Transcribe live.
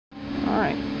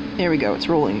there we go, it's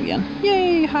rolling again.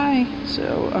 Yay, hi!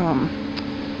 So,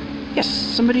 yes,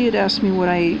 somebody had asked me what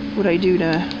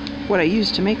I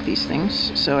use to make these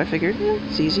things, so I figured,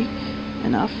 it's easy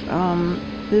enough.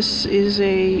 This is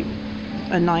a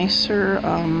nicer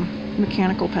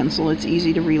mechanical pencil. It's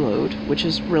easy to reload, which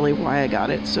is really why I got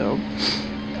it. So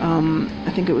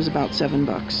I think it was about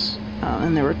 $7,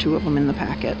 and there were 2 of them in the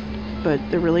packet. But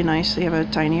they're really nice. They have a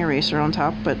tiny eraser on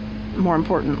top, but more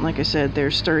important, like I said, they're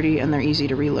sturdy and they're easy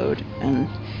to reload, and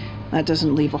that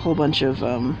doesn't leave a whole bunch of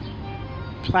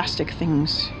plastic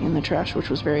things in the trash, which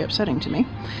was very upsetting to me.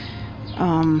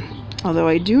 Although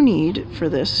I do need for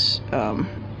this,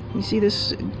 you see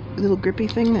this little grippy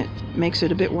thing that makes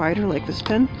it a bit wider, like this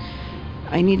pen?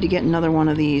 I need to get another one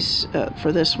of these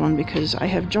for this one because I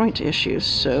have joint issues,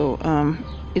 so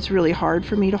it's really hard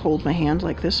for me to hold my hand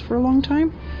like this for a long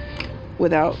time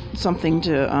without something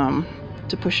to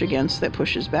push against that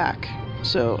pushes back.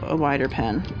 So a wider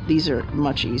pen. These are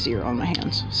much easier on my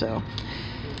hands. So,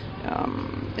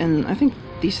 and I think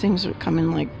these things come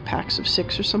in like packs of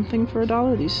 6 or something for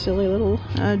 $1, these silly little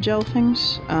gel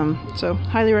things. So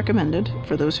highly recommended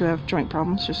for those who have joint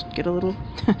problems. Just get a little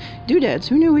doodads.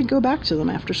 Who knew we'd go back to them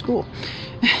after school?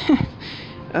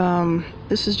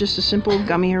 This is just a simple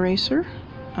gummy eraser.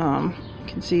 You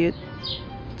can see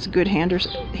it's a good hand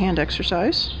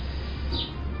exercise.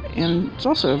 And it's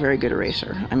also a very good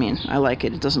eraser. I mean, I like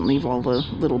it. It doesn't leave all the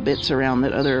little bits around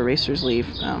that other erasers leave,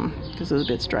 because those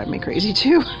bits drive me crazy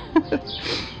too.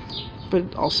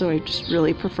 But also, I just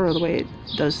really prefer the way it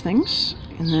does things.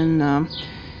 And then,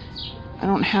 I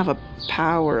don't have a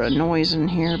pow or a noise in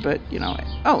here, but, you know,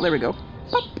 oh, there we go.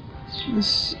 Pop!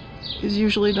 This is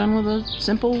usually done with a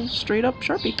simple, straight-up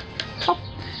Sharpie. Pop!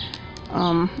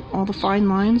 All the fine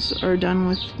lines are done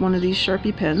with one of these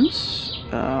Sharpie pens.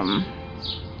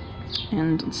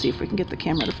 And let's see if we can get the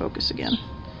camera to focus again.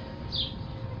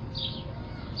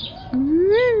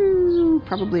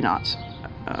 Probably not.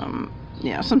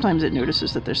 Yeah, sometimes it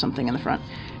notices that there's something in the front.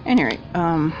 Anyway,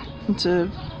 it's a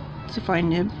fine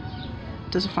nib.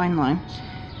 Does a fine line.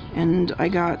 And I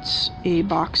got a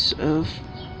box of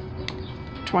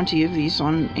 20 of these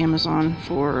on Amazon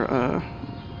for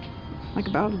like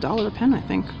about $1 a pen, I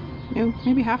think.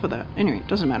 Maybe half of that. Anyway, it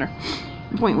doesn't matter.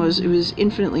 The point was, it was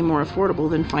infinitely more affordable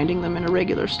than finding them in a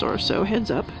regular store, so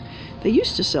heads up. They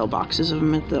used to sell boxes of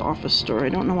them at the office store. I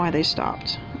don't know why they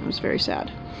stopped. It was very sad.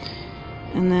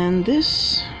 And then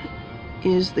this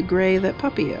is the gray that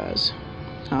Puppy has.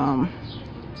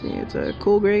 See, it's a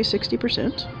cool gray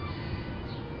 60%.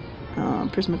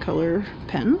 Prismacolor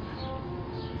pen.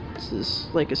 This is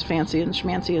like as fancy and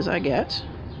schmancy as I get.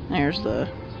 There's the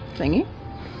thingy.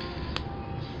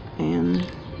 And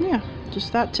yeah.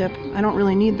 Just that tip. I don't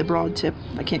really need the broad tip.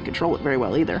 I can't control it very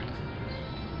well either.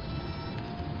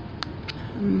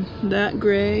 And that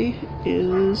gray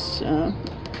is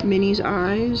Minnie's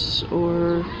eyes,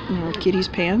 or Kitty's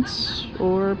pants,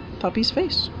 or Puppy's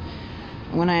face.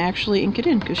 When I actually ink it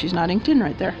in, because she's not inked in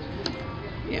right there.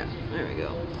 Yeah, there we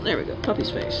go. There we go. Puppy's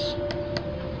face.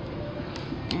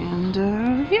 And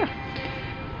yeah,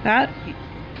 that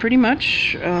pretty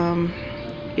much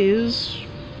is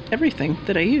everything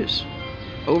that I use.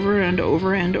 Over and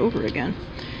over and over again.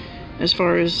 As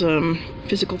far as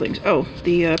physical things. Oh,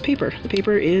 the paper. The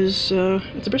paper is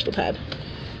it's a Bristol pad.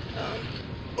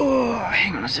 Oh,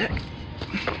 hang on a sec.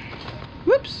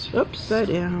 Whoops, upside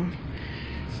down.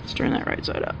 Let's turn that right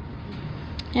side up.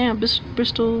 Yeah,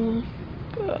 Bristol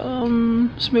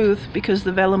smooth, because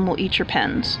the vellum will eat your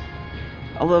pens.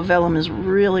 Although vellum is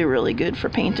really, really good for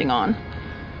painting on.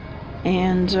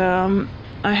 And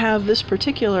I have this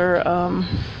particular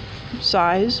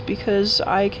size because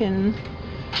I can,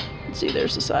 let's see,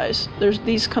 there's the size.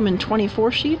 These come in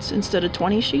 24 sheets instead of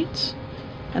 20 sheets,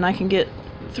 and I can get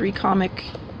 3 comics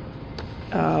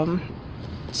on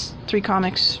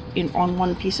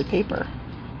one piece of paper.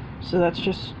 So that's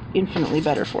just infinitely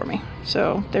better for me.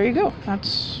 So there you go.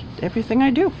 That's everything I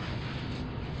do.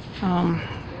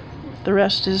 The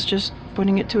rest is just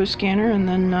putting it to a scanner and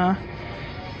then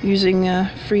using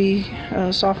a free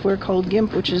software called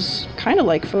GIMP, which is kind of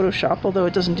like Photoshop, although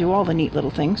it doesn't do all the neat little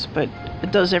things, but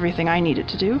it does everything I need it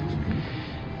to do.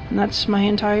 And that's my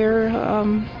entire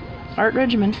art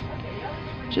regimen.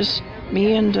 Just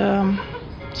me and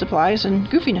supplies and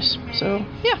goofiness. So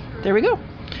yeah, there we go.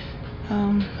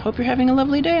 Hope you're having a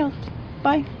lovely day.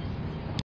 Bye.